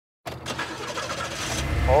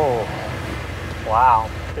Wow.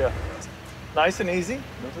 Yeah. Nice and easy.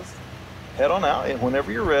 Just head on out, and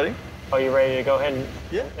whenever you're ready. Are you ready to go ahead and,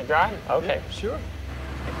 Yeah. and drive? Okay. Yeah, sure.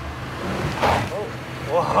 Oh.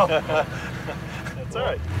 Whoa. That's all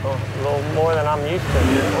right. A little more than I'm used to.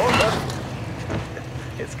 Yeah.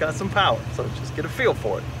 Oh, it's got some power, so just get a feel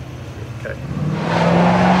for it. Okay.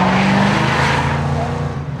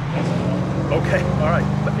 Okay, all right.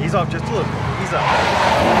 Ease off just a little bit. Ease off.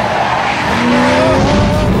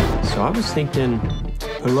 So I was thinking,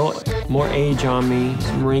 put a little more age on me,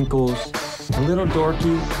 some wrinkles, a little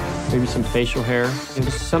dorky, maybe some facial hair. It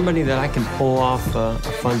was somebody that I can pull off a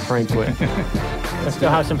fun prank with. Let's go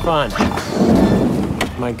have some fun.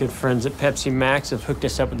 My good friends at Pepsi Max have hooked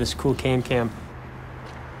us up with this cool cam.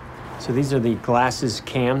 So these are the glasses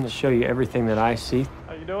cam that show you everything that I see.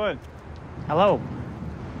 How you doing? Hello.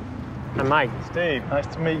 I'm Mike. Steve, nice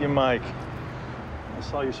to meet you, Mike. I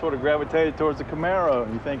saw you sort of gravitated towards the Camaro.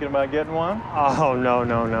 You thinking about getting one? Oh, no.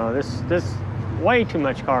 This way too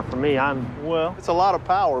much car for me. Well, it's a lot of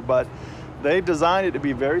power, but they've designed it to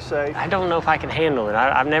be very safe. I don't know if I can handle it.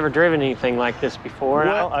 I've never driven anything like this before.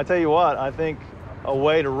 Well, I tell you what, I think a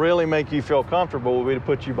way to really make you feel comfortable would be to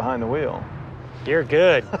put you behind the wheel. You're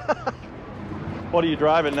good. What are you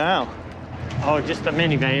driving now? Oh, just a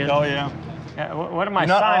minivan. Oh, yeah. What am I You're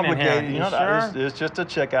not signing obligated. here? You're You not, sure? it's just a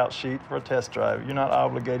checkout sheet for a test drive. You're not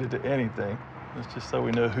obligated to anything. It's just so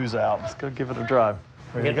we know who's out. Let's go give it a drive.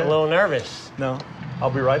 I'm getting a little nervous. No,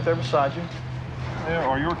 I'll be right there beside you. There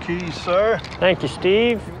are your keys, sir. Thank you,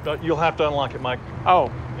 Steve. You'll have to unlock it, Mike.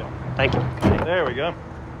 Oh, Yeah. thank you. There we go.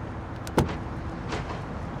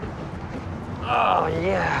 Oh,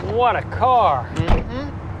 yeah. What a car.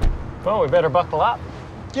 Well, we better buckle up.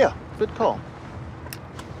 Yeah, good call.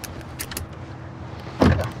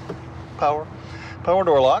 Yeah. Power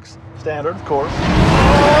door locks. Standard, of course.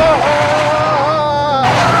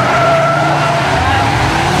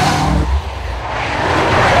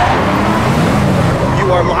 You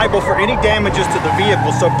are liable for any damages to the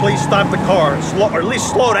vehicle, so please stop the car, or at least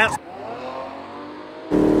slow down.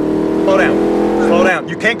 Slow down. Slow down.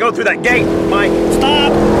 You can't go through that gate, Mike.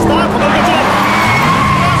 Stop! Stop! I'm gonna get you.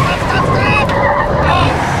 Stop! Oh.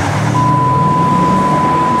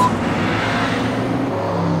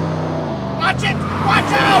 Watch it!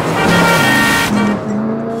 Watch out!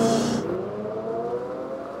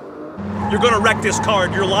 You're gonna wreck this car,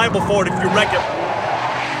 and you're liable for it if you wreck it.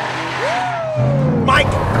 Mike,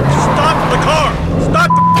 stop the car! Stop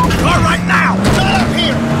the car right now! Get up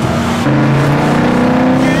here!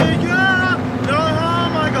 No, oh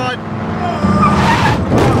my God!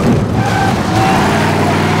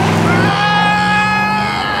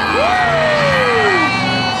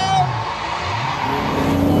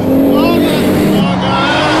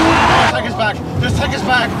 Just take us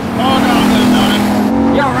back. Oh, no.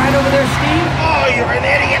 You all right over there, Steve? Oh, you're an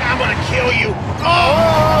idiot. I'm going to kill you.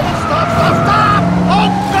 Oh, stop. Oh,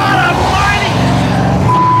 God almighty.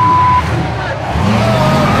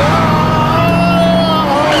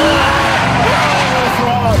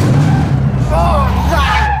 Oh,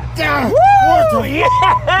 God. What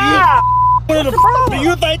Yeah! the do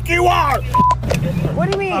you think you are? What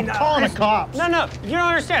do you mean? I'm calling the cops. No, you don't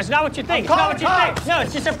understand. It's not what you think. It's not what you think. No,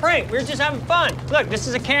 it's just a prank. We're just having fun. Look, this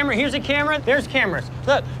is a camera. Here's a camera. There's cameras.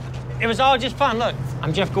 Look, it was all just fun. Look,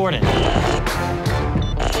 I'm Jeff Gordon.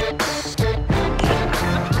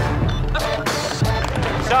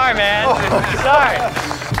 Sorry, man. Sorry.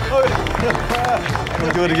 Can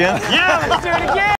we do it again? Yeah, let's do it again.